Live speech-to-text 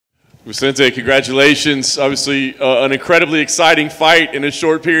Vicente, congratulations. Obviously, an incredibly exciting fight in a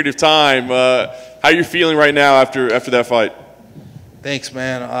short period of time. How are you feeling right now after that fight? Thanks,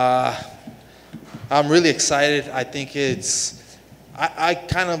 man. I'm really excited. I think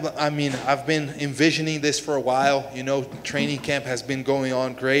I've been envisioning this for a while. You know, training camp has been going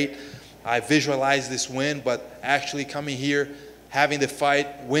on great. I visualized this win, but actually coming here, having the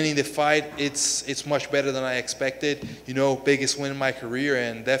fight, winning the fight, it's much better than I expected. You know, biggest win in my career,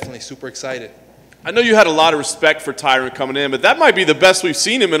 and definitely super excited. I know you had a lot of respect for Tyron coming in, but that might be the best we've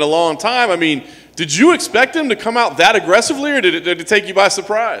seen him in a long time. I mean, did you expect him to come out that aggressively, or did it take you by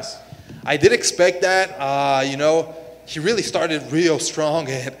surprise? I did expect that. You know, he really started real strong,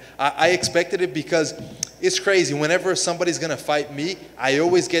 and I expected it because it's crazy. Whenever somebody's going to fight me, I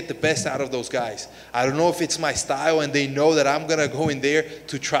always get the best out of those guys. I don't know if it's my style, and they know that I'm going to go in there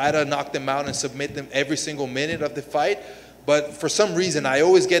to try to knock them out and submit them every single minute of the fight. But for some reason, I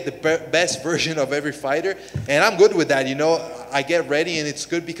always get the best version of every fighter, and I'm good with that. You know, I get ready, and it's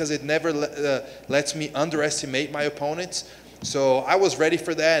good because it never lets me underestimate my opponents. So I was ready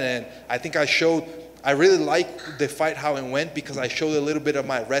for that, and I think I really like the fight, how it went, because I showed a little bit of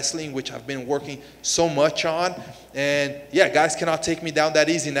my wrestling, which I've been working so much on. And yeah, guys cannot take me down that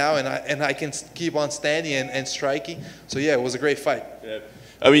easy now, and I can keep on standing and striking. So yeah, it was a great fight. Yeah.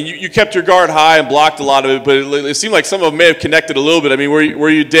 I mean, you kept your guard high and blocked a lot of it, but it seemed like some of them may have connected a little bit. I mean, were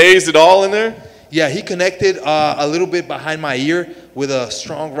you dazed at all in there? Yeah, he connected a little bit behind my ear with a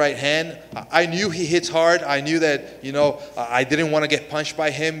strong right hand. I knew he hits hard. I knew that, you know, I didn't want to get punched by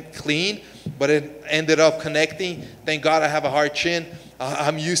him clean, but it ended up connecting. Thank God I have a hard chin.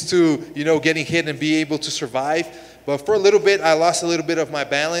 I'm used to, you know, getting hit and be able to survive. But for a little bit, I lost a little bit of my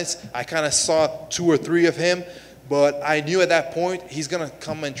balance. I kind of saw 2 or 3 of him. But I knew at that point he's going to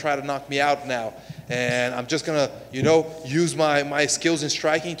come and try to knock me out now. And I'm just going to, you know, use my skills in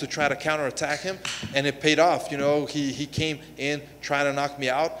striking to try to counterattack him. And it paid off. You know, he came in trying to knock me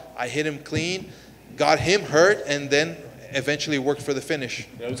out. I hit him clean, got him hurt, and then eventually worked for the finish.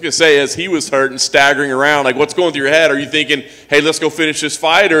 I was going to say, as he was hurt and staggering around, like, what's going through your head? Are you thinking, hey, let's go finish this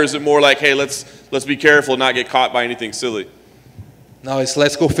fight? Or is it more like, hey, let's be careful and not get caught by anything silly? No, it's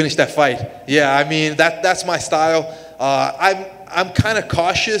let's go finish that fight. Yeah, I mean, that's my style. I'm kind of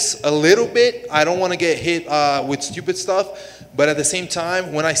cautious a little bit. I don't want to get hit with stupid stuff. But at the same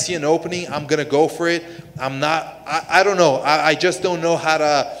time, when I see an opening, I'm going to go for it. I don't know. I just don't know how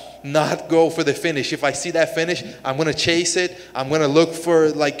to not go for the finish. If I see that finish, I'm going to chase it. I'm going to look for,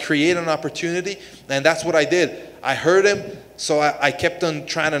 like, create an opportunity. And that's what I did. I heard him, so I kept on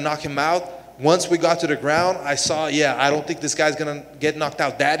trying to knock him out. Once we got to the ground, I saw, yeah, I don't think this guy's going to get knocked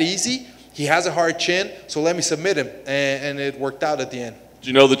out that easy. He has a hard chin, so let me submit him. And it worked out at the end. Did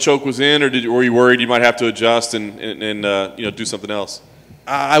you know the choke was in, or were you worried you might have to adjust and you know, do something else?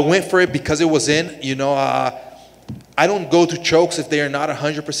 I went for it because it was in. You know, I don't go to chokes if they are not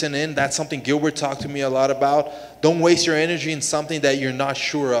 100% in. That's something Gilbert talked to me a lot about. Don't waste your energy in something that you're not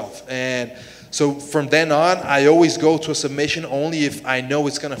sure of. And so from then on, I always go to a submission only if I know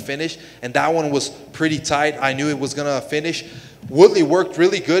it's going to finish. And that one was pretty tight. I knew it was going to finish. Woodley worked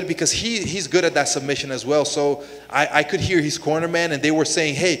really good because he's good at that submission as well. So I could hear his corner man, and they were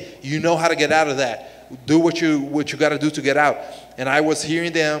saying, hey, you know how to get out of that. Do what you got to do to get out. And I was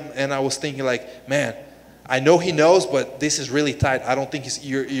hearing them, and I was thinking, like, man, I know he knows, but this is really tight. I don't think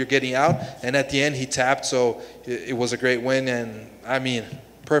you're getting out. And at the end, he tapped. So it was a great win. And, I mean,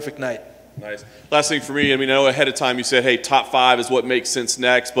 perfect night. Nice. Last thing for me, I mean, I know ahead of time you said, hey, top 5 is what makes sense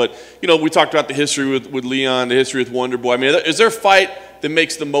next. But, you know, we talked about the history with Leon, the history with Wonder Boy. I mean, is there a fight that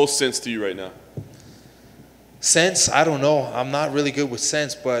makes the most sense to you right now? Sense? I don't know. I'm not really good with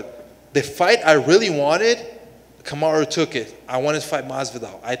sense. But the fight I really wanted, Kamaru took it. I wanted to fight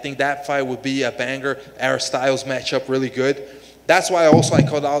Masvidal. I think that fight would be a banger. Our styles match up really good. That's why I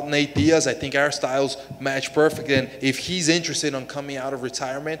called out Nate Diaz. I think our styles match perfect. And if he's interested in coming out of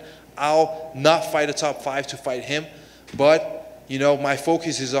retirement, I'll not fight a top 5 to fight him. But, you know, my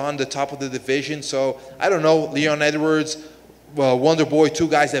focus is on the top of the division. So, I don't know, Leon Edwards, Wonder Boy, 2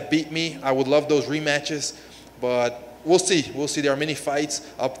 guys that beat me. I would love those rematches. But we'll see. We'll see. There are many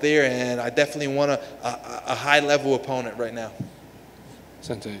fights up there, and I definitely want a high-level opponent right now.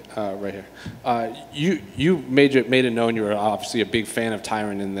 Vicente, right here. You made it known you were obviously a big fan of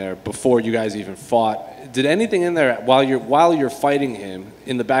Tyron in there before you guys even fought. Did anything in there while you're fighting him,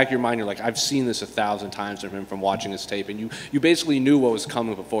 in the back of your mind, you're like, I've seen this 1,000 times from him from watching his tape, and you basically knew what was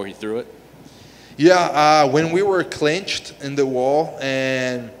coming before he threw it? Yeah, when we were clinched in the wall,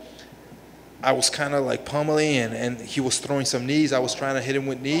 and I was kind of like pummeling, and he was throwing some knees. I was trying to hit him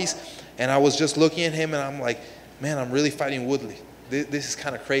with knees, and I was just looking at him, and I'm like, man, I'm really fighting Woodley. this is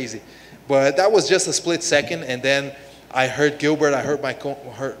kind of crazy. But that was just a split second, and then I heard Gilbert, I heard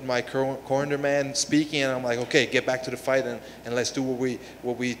my corner man speaking, and I'm like, okay, get back to the fight and let's do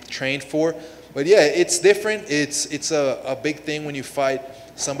what we trained for. But yeah, it's different. It's a big thing when you fight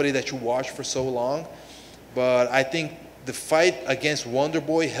somebody that you watch for so long. But I think the fight against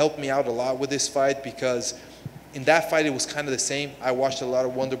Wonderboy helped me out a lot with this fight, because in that fight it was kind of the same. I watched a lot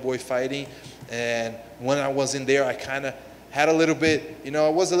of Wonderboy fighting, and when I was in there, I kind of had a little bit, I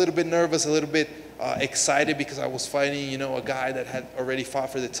was a little bit nervous, a little bit excited, because I was fighting, a guy that had already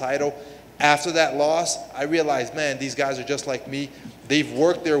fought for the title. After that loss, I realized, man, these guys are just like me. They've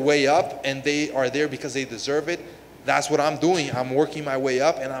worked their way up, and they are there because they deserve it. That's what I'm doing. I'm working my way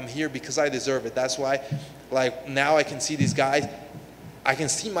up, and I'm here because I deserve it. That's why, like, now I can see these guys. I can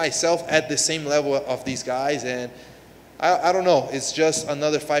see myself at the same level of these guys, and I don't know. It's just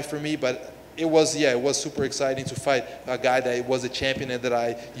another fight for me, but it was super exciting to fight a guy that was a champion and that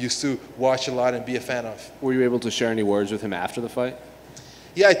I used to watch a lot and be a fan of. Were you able to share any words with him after the fight?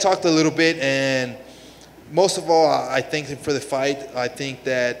 Yeah, I talked a little bit, and most of all, I thanked him for the fight. I think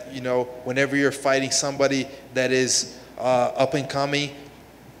that, whenever you're fighting somebody that is up and coming,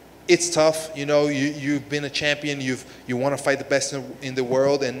 it's tough. You've been a champion. You want to fight the best in the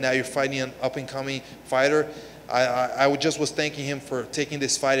world, and now you're fighting an up and coming fighter. I just was thanking him for taking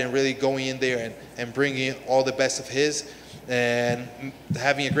this fight and really going in there and bringing all the best of his and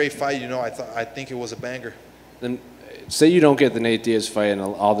having a great fight. I think it was a banger. Then, say you don't get the Nate Diaz fight and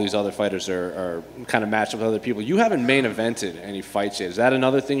all these other fighters are kind of matched up with other people. You haven't main evented any fights yet. Is that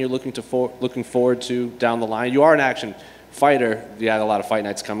another thing you're looking forward to down the line? You are an action fighter. You have a lot of fight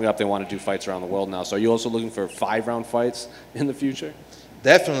nights coming up. They want to do fights around the world now. So are you also looking for 5-round fights in the future?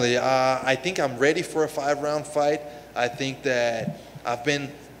 Definitely. I think I'm ready for a 5-round fight. I think that I've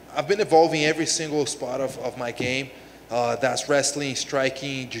been evolving every single spot of my game. That's wrestling,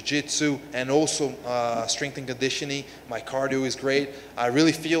 striking, jiu-jitsu, and also strength and conditioning. My cardio is great. I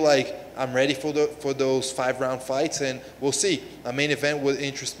really feel like I'm ready for those 5-round fights, and we'll see. A main event would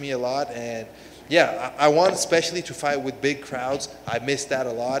interest me a lot, and yeah, I want especially to fight with big crowds. I miss that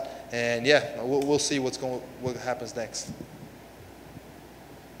a lot, and yeah, we'll see what happens next.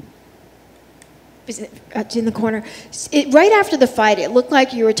 In the corner. Right after the fight, it looked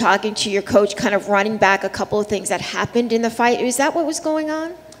like you were talking to your coach, kind of running back a couple of things that happened in the fight. Is that what was going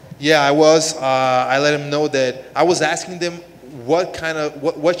on? Yeah, I was. I let him know that I was asking them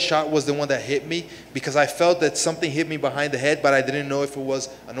what shot was the one that hit me, because I felt that something hit me behind the head, but I didn't know if it was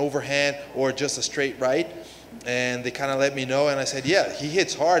an overhand or just a straight right. And they kind of let me know, and I said, yeah, he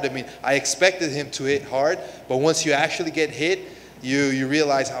hits hard. I mean, I expected him to hit hard, but once you actually get hit, you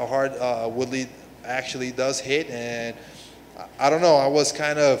realize how hard Woodley actually does hit. And I don't know, I was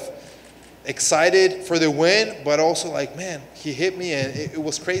kind of excited for the win, but also like, man, he hit me, and it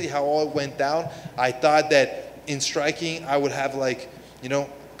was crazy how all it went down. I thought that in striking I would have, like,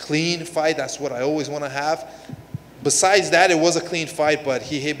 clean fight. That's what I always want to have. Besides that, it was a clean fight, but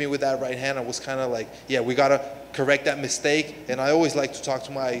he hit me with that right hand. I was kind of like, yeah, we got to correct that mistake. And I always like to talk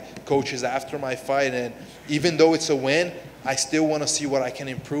to my coaches after my fight, and even though it's a win, I still want to see what I can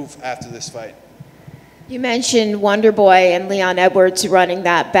improve after this fight. You mentioned Wonderboy and Leon Edwards running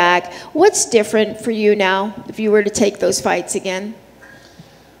that back. What's different for you now if you were to take those fights again?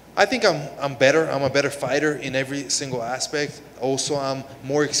 I think I'm better. I'm a better fighter in every single aspect. Also, I'm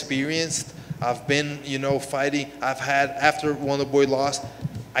more experienced. I've been, fighting. After Wonderboy lost,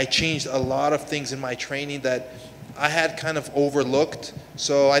 I changed a lot of things in my training that I had kind of overlooked.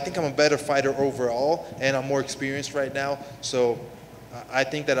 So I think I'm a better fighter overall, and I'm more experienced right now. So I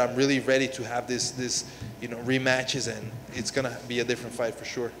think that I'm really ready to have this rematches, and it's gonna be a different fight for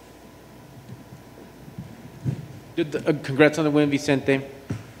sure. Congrats on the win, Vicente.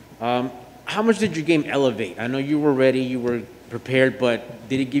 How much did your game elevate? I know you were ready, you were prepared, but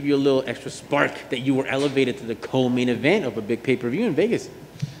did it give you a little extra spark that you were elevated to the co-main event of a big pay-per-view in Vegas?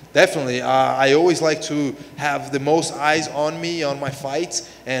 Definitely. I always like to have the most eyes on me, on my fights,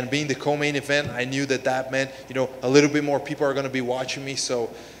 and being the co-main event, I knew that meant, a little bit more people are going to be watching me. So,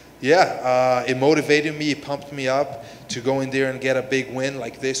 yeah, it motivated me, it pumped me up to go in there and get a big win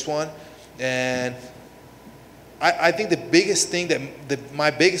like this one. And I think the biggest thing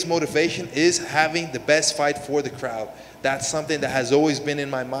my biggest motivation is having the best fight for the crowd. That's something that has always been in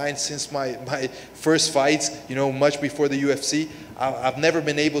my mind since my first fights, much before the UFC. I've never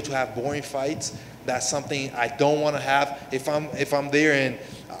been able to have boring fights. That's something I don't want to have. If I'm there and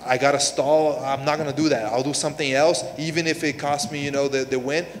I got to stall, I'm not going to do that. I'll do something else, even if it costs me, the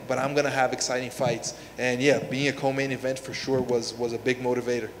win, but I'm going to have exciting fights. And yeah, being a co-main event for sure was a big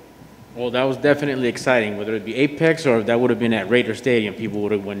motivator. Well, that was definitely exciting. Whether it be Apex or if that would have been at Raider Stadium, people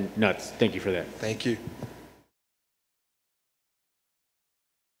would have went nuts. Thank you for that. Thank you.